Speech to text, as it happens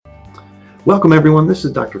Welcome, everyone. This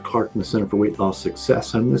is Dr. Clark from the Center for Weight Loss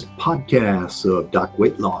Success. On this podcast of Doc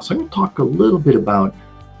Weight Loss, I'm going to talk a little bit about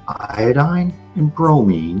iodine and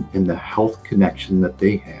bromine and the health connection that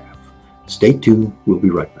they have. Stay tuned. We'll be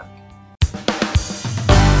right back.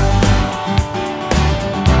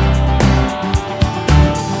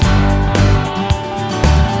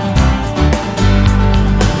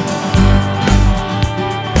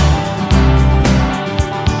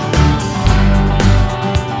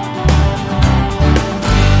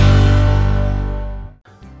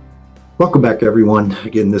 Welcome back, everyone.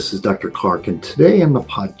 Again, this is Dr. Clark, and today on the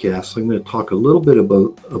podcast, I'm going to talk a little bit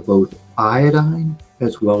about both iodine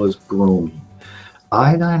as well as bromine.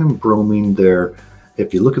 Iodine and bromine,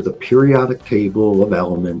 if you look at the periodic table of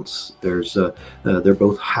elements, they're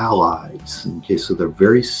both halides. Okay, so they're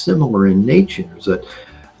very similar in nature. That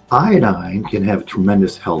iodine can have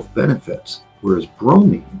tremendous health benefits, whereas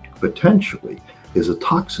bromine potentially is a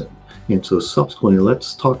toxin. And so subsequently,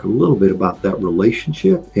 let's talk a little bit about that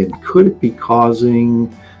relationship and could it be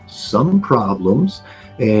causing some problems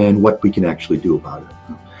and what we can actually do about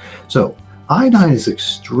it. So iodine is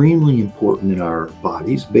extremely important in our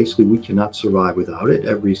bodies. Basically, we cannot survive without it.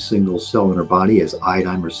 Every single cell in our body has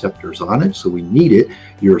iodine receptors on it, so we need it.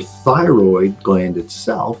 Your thyroid gland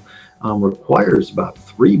itself requires about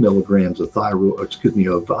 3 milligrams of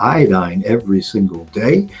iodine every single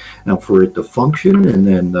day for it to function. And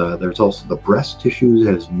then there's also the breast tissue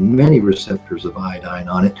has many receptors of iodine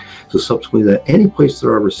on it. So subsequently, that any place there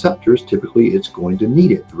are receptors, typically it's going to need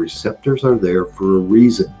it. The receptors are there for a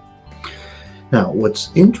reason. Now, what's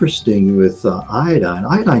interesting with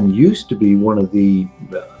iodine used to be one of the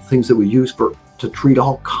things that we use to treat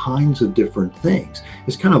all kinds of different things.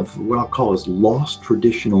 It's kind of what I'll call as lost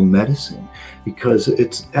traditional medicine because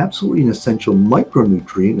it's absolutely an essential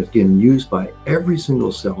micronutrient, again, used by every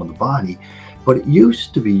single cell in the body, but it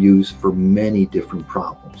used to be used for many different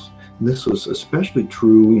problems. And this was especially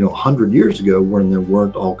true, 100 years ago when there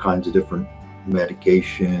weren't all kinds of different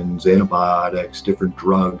medications, antibiotics, different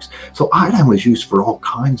drugs. So iodine was used for all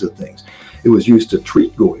kinds of things. It was used to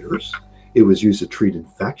treat goiters. It was used to treat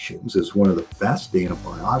infections as one of the best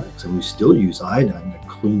antibiotics, and we still use iodine to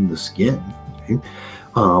clean the skin. Okay?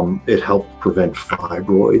 It helped prevent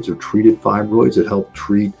fibroids or treated fibroids. It helped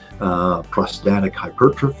treat prostatic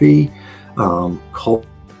hypertrophy,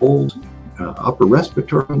 colds, upper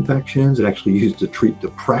respiratory infections. It actually used to treat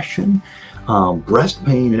depression. Breast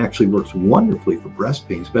pain, it actually works wonderfully for breast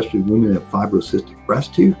pain, especially women that have fibrocystic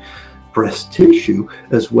breast tissue,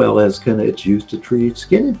 as well as it's used to treat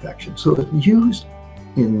skin infections. So it's used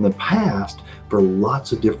in the past for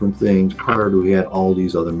lots of different things prior to we had all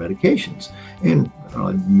these other medications. And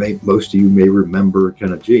most of you may remember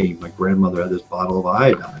my grandmother had this bottle of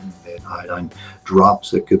iodine. And iodine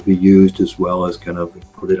drops that could be used as well as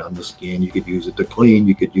put it on the skin. You could use it to clean.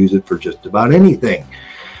 You could use it for just about anything.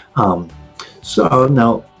 So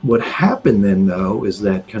now what happened then, though, is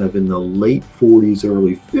that in the late 40s,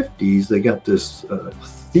 early 50s, they got this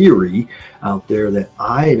theory out there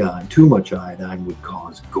that too much iodine would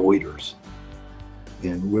cause goiters.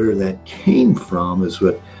 And where that came from is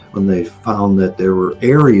when they found that there were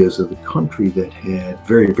areas of the country that had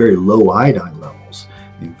very, very low iodine levels.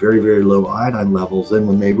 And very, very low iodine levels. Then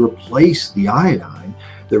when they replaced the iodine,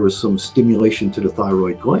 there was some stimulation to the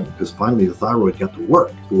thyroid gland because finally the thyroid got to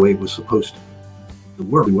work the way it was supposed to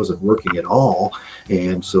work. It wasn't working at all.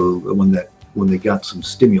 And so when they got some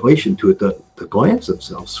stimulation to it, the glands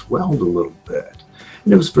themselves swelled a little bit.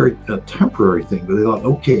 And it was a temporary thing, but they thought,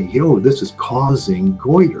 okay, this is causing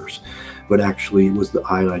goiters. But actually it was the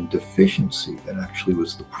iodine deficiency that actually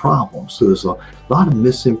was the problem. So there's a lot of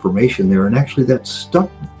misinformation there. And actually that stuck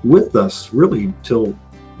with us really till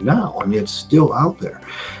now. It's still out there,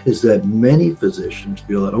 is that many physicians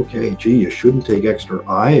feel that, okay, you shouldn't take extra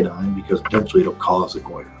iodine because potentially it'll cause a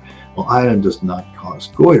goiter. Well, iodine does not cause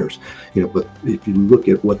goiters, but if you look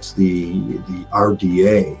at what's the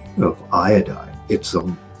RDA of iodine, it's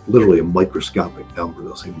literally a microscopic number.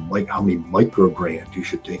 They'll say how many micrograms you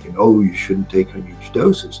should take, and you shouldn't take huge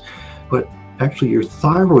doses. But actually, your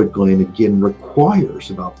thyroid gland, again, requires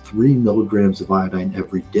about 3 milligrams of iodine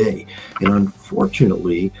every day. And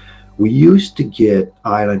unfortunately, we used to get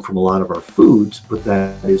iodine from a lot of our foods, but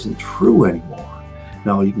that isn't true anymore.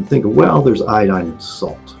 Now, you can think there's iodine in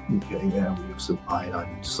salt. Okay, yeah, we have some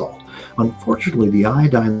iodine in salt. Unfortunately, the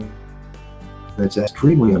iodine that's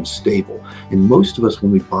extremely unstable. And most of us,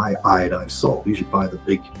 when we buy iodized salt, we usually buy the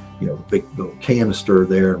big little canister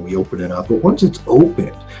there and we open it up. But once it's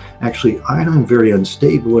opened, actually iodine very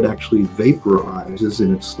unstable. It actually vaporizes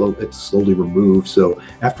and it's slowly removed. So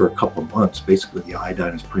after a couple of months, basically the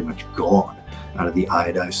iodine is pretty much gone out of the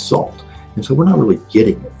iodized salt. And so we're not really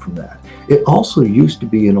getting it from that. It also used to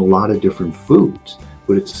be in a lot of different foods,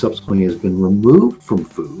 but it subsequently has been removed from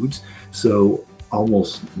foods. So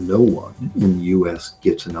almost no one in the US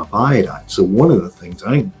gets enough iodine. So one of the things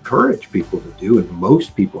I encourage people to do, and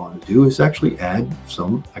most people ought to do, is actually add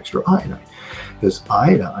some extra iodine, because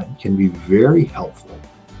iodine can be very helpful.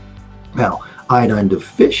 Now, iodine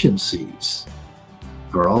deficiencies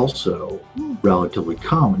are also relatively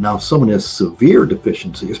common. Now, if someone has severe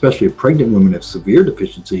deficiency, especially a pregnant woman has severe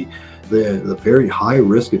deficiency, the very high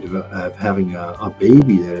risk of having a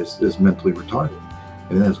baby that is mentally retarded.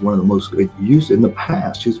 And that's one of the most used in the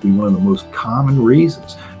past, used to be one of the most common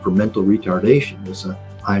reasons for mental retardation is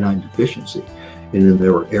iodine deficiency. And then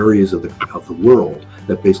there were areas of the world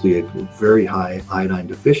that basically had very high iodine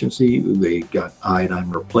deficiency. They got iodine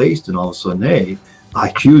replaced, and all of a sudden,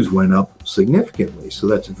 IQs went up significantly. So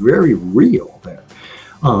that's very real there.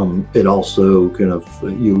 It also kind of,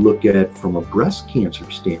 you look at from a breast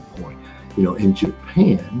cancer standpoint, in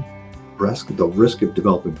Japan, the risk of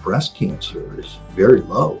developing breast cancer is very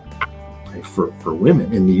low for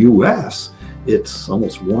women. In the US, it's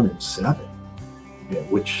almost 1 in 7,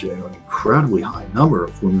 which is an incredibly high number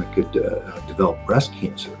of women that could develop breast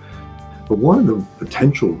cancer. But one of the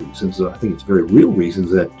potential reasons, I think it's very real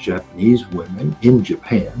reasons, that Japanese women in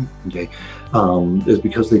Japan, is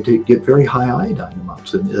because they get very high iodine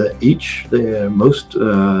amounts. And the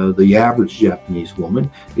average Japanese woman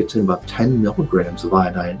gets in about 10 milligrams of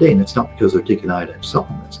iodine a day. And it's not because they're taking iodine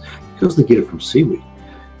supplements, because they get it from seaweed.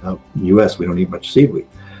 In the US, we don't eat much seaweed.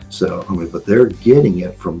 So, but they're getting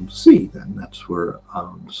it from seed, and that's where,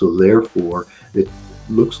 so therefore, it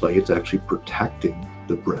looks like it's actually protecting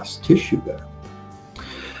the breast tissue there.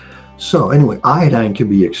 So anyway, iodine can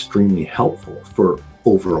be extremely helpful for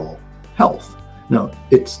overall health. Now,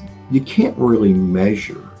 you can't really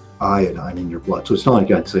measure iodine in your blood. So it's not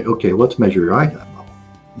like I'd say, okay, let's measure your iodine level,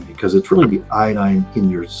 because it's really the iodine in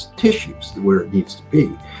your tissues where it needs to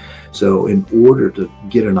be. So in order to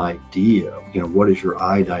get an idea of, what is your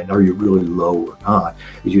iodine, are you really low or not,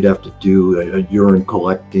 is you'd have to do a urine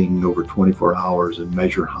collecting over 24 hours and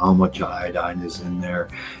measure how much iodine is in there,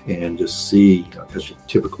 and just see, because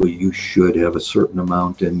typically you should have a certain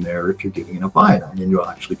amount in there if you're getting enough iodine, and you'll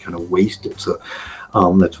actually kind of waste it. So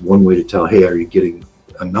that's one way to tell, hey, are you getting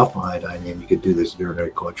enough iodine in? You could do this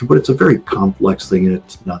urinary collection, but it's a very complex thing, and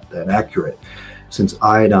it's not that accurate. Since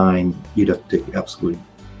iodine, you'd have to take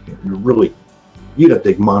you'd have to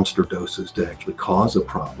take monster doses to actually cause a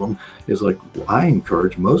problem. Is like, I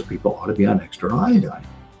encourage most people ought to be on extra iodine.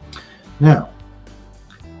 Now,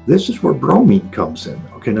 this is where bromine comes in.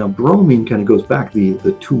 Okay, now bromine kind of goes back.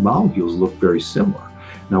 The two molecules look very similar.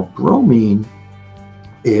 Now, bromine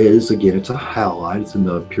is, again, it's a halide. It's in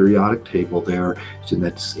the periodic table there. It's in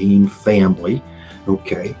that same family.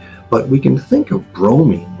 Okay. But we can think of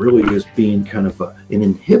bromine really as being kind of an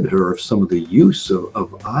inhibitor of some of the use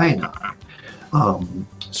of iodine.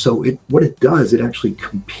 So what it does, it actually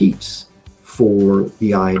competes for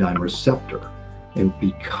the iodine receptor. And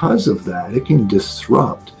because of that, it can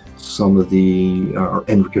disrupt some of the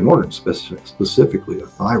endocrine organs, specifically the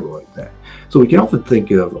thyroid thing. So we can often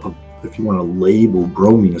think of, if you want to label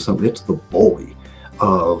bromine as something, it's the bully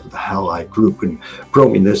of the halide group. And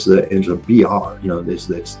bromine, this is a BR,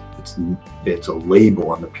 it's a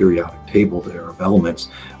label on the periodic table there of elements.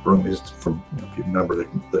 Bromine is from, if you remember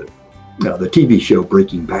the TV show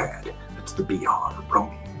Breaking Bad, that's the BR,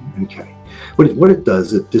 bromine. Okay. But what it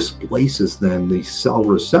does, it displaces then the cell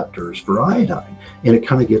receptors for iodine, and it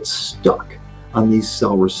kind of gets stuck on these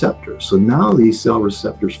cell receptors. So now these cell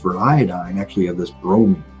receptors for iodine actually have this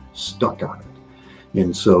bromine stuck on it.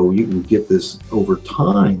 And so you can get this over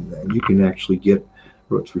time, then you can actually get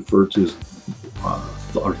what's referred to as,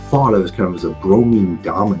 or thought of as kind of as a bromine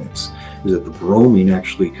dominance, is that the bromine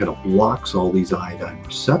actually kind of blocks all these iodine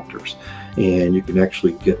receptors, and you can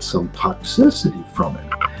actually get some toxicity from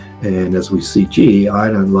it. And as we see,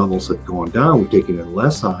 iodine levels have gone down, we've taken in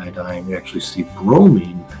less iodine, we actually see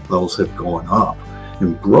bromine levels have gone up.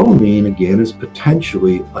 And bromine, again, is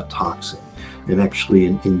potentially a toxin. And actually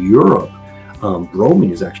in Europe,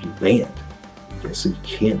 bromine is actually banned. Okay, so you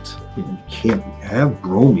can't have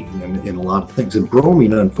bromine in a lot of things. And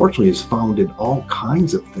bromine, unfortunately, is found in all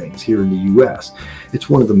kinds of things here in the US. It's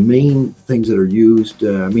one of the main things that are used,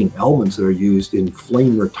 elements that are used in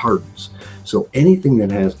flame retardants. So anything that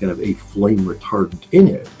has kind of a flame retardant in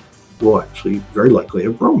it will actually very likely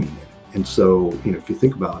have bromine in it. And so, if you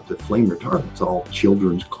think about the flame retardants, all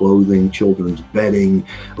children's clothing, children's bedding,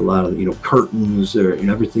 a lot of, curtains,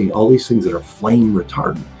 everything, all these things that are flame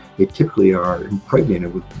retardant they typically are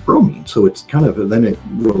impregnated with bromine. So it's kind of, then it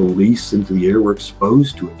releases into the air. We're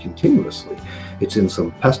exposed to it continuously. It's in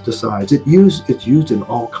some pesticides. It's used in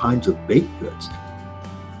all kinds of baked goods.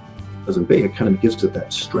 Doesn't bake, it kind of gives it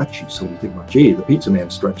that stretchy. So we think about, gee, the pizza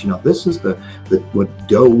man's stretchy. Now this is the what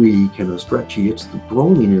doughy kind of stretchy. It's the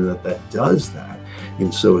bromine in it that does that,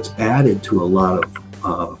 and so it's added to a lot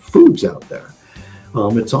of foods out there.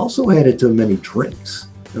 It's also added to many drinks.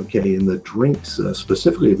 Okay, and the drinks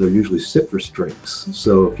specifically, they're usually citrus drinks.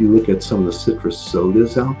 So if you look at some of the citrus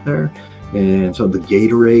sodas out there, and so the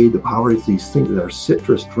Gatorade, the Powerade, these things that are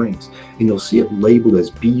citrus drinks, and you'll see it labeled as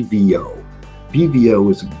BVO. BVO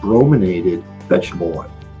is brominated vegetable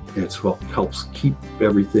oil. It's what helps keep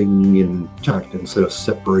everything intact instead of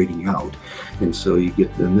separating out. And so you get,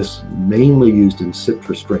 and this mainly used in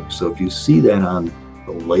citrus drinks. So if you see that on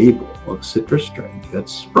the label of citrus drink,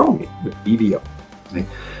 that's bromine, it's BVO. Okay?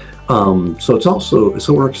 So it's also,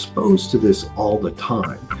 so we're exposed to this all the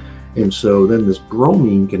time. And so then this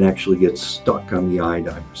bromine can actually get stuck on the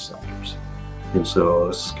iodine receptors. And so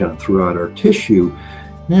it's kind of throughout our tissue.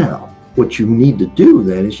 Now, what you need to do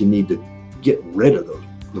then is you need to get rid of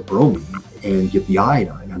the bromine and get the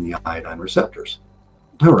iodine on the iodine receptors.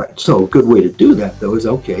 All right, so a good way to do that though is,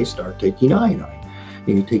 okay, start taking iodine.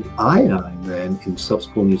 And you take iodine then, and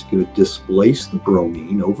subsequently it's going to displace the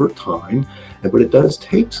bromine over time, but it does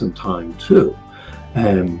take some time too.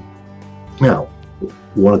 And now,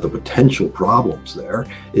 one of the potential problems there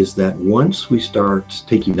is that once we start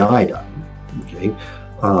taking iodine, okay,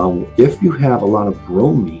 if you have a lot of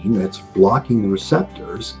bromine that's blocking the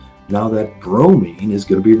receptors, now that bromine is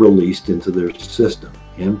going to be released into their system.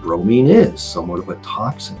 And bromine is somewhat of a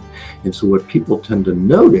toxin. And so what people tend to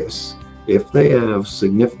notice if they have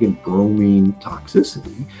significant bromine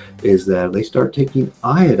toxicity is that they start taking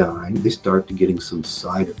iodine, they start to getting some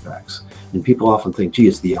side effects. And people often think, gee,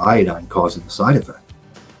 it's the iodine causing the side effect.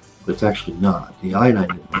 But it's actually not. The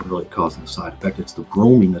iodine isn't really causing the side effect. It's the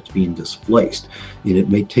bromine that's being displaced. And it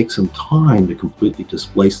may take some time to completely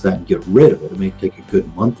displace that and get rid of it. It may take a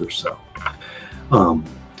good month or so.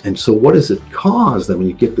 And so what does it cause then when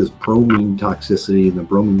you get this bromine toxicity and the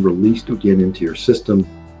bromine released again into your system?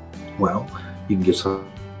 Well, you can get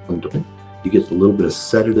some, you get a little bit of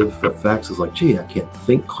sedative effects. It's like, gee, I can't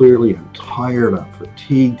think clearly. I'm tired. I'm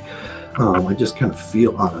fatigued. I just kind of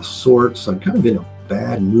feel out of sorts. I'm kind of in a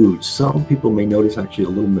bad mood. Some people may notice actually a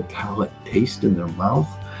little metallic taste in their mouth.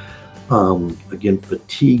 Again,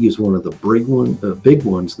 fatigue is one of the big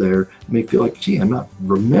ones there. You may feel like, gee, I'm not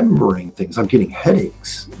remembering things. I'm getting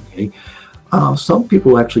headaches. Okay. Some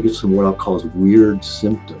people actually get some what I'll call as weird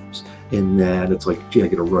symptoms, in that it's like, gee, I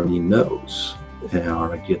get a runny nose,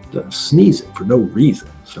 or I get sneezing for no reason.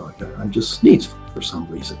 So I'm just sneezing for some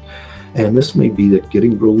reason. And this may be that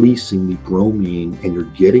releasing the bromine, and you're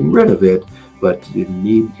getting rid of it, but you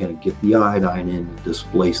need to kind of get the iodine in and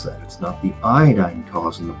displace that. It's not the iodine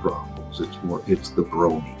causing the problems, it's the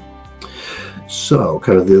bromine. So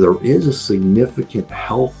kind of there is a significant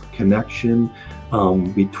health connection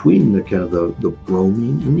between the kind of the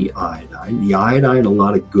bromine and the iodine. The iodine, a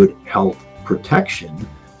lot of good health protection.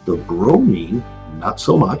 The bromine, not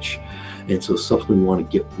so much. And so subsequently we want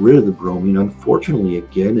to get rid of the bromine. Unfortunately,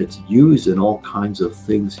 again, it's used in all kinds of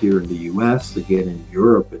things here in the US. Again, in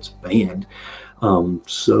Europe, it's banned.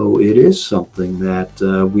 So it is something that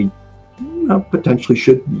we potentially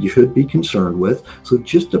should be concerned with. So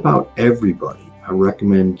just about everybody, I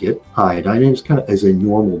recommend get iodine, and it's kind of as a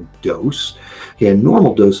normal dose. Okay, a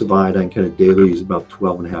normal dose of iodine kind of daily is about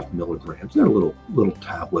 12.5 milligrams. They're little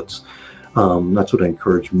tablets. That's what I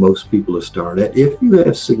encourage most people to start at. If you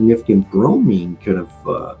have significant bromine kind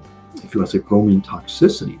of, if you want to say bromine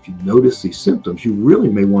toxicity, if you notice these symptoms, you really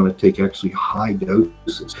may want to take actually high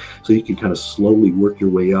doses. So you can kind of slowly work your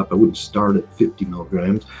way up. I wouldn't start at 50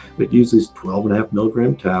 milligrams, but use these 12.5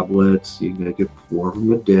 milligram tablets. You're going to get 4 of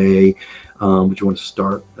them a day. But you want to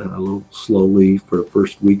start a little slowly for the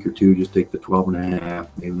first week or two. Just take the 12.5,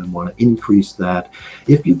 maybe then want to increase that.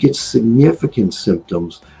 If you get significant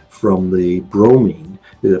symptoms from the bromine,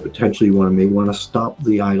 that potentially you may want to stop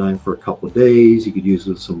the iodine for a couple of days. You could use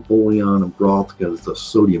it with some bouillon and broth, because the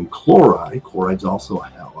sodium chloride's also a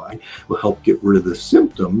halide, will help get rid of the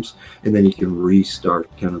symptoms, and then you can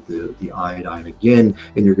restart kind of the iodine again,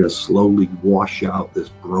 and you're going to slowly wash out this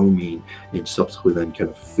bromine and subsequently then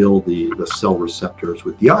kind of fill the cell receptors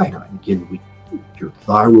with the iodine. Again, your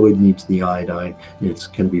thyroid needs the iodine, and it's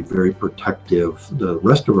going to be very protective. The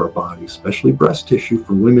rest of our body, especially breast tissue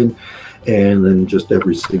for women, and then just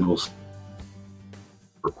every single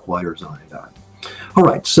requires iodine. All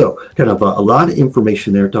right, so kind of a lot of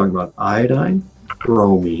information there talking about iodine,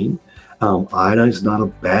 bromine. Iodine is not a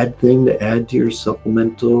bad thing to add to your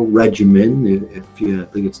supplemental regimen. If you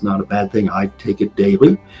think it's not a bad thing, I take it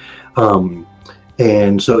daily.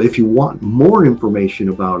 And so if you want more information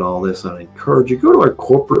about all this, I encourage you go to our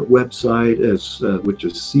corporate website, which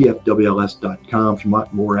is cfwls.com. If you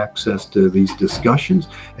want more access to these discussions,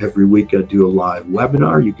 every week I do a live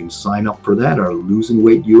webinar. You can sign up for that, our Losing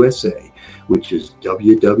Weight USA, which is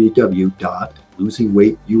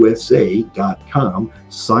www.losingweightusa.com.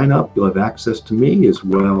 Sign up. You'll have access to me as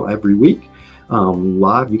well every week.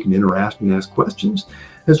 Live, you can interact and ask questions,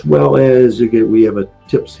 as well as we have a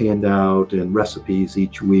tips handout and recipes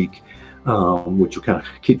each week, which will kind of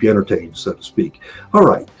keep you entertained, so to speak. All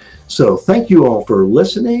right, so thank you all for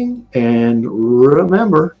listening, and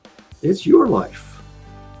remember, it's your life.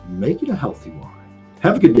 Make it a healthy one.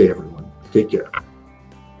 Have a good day, everyone. Take care.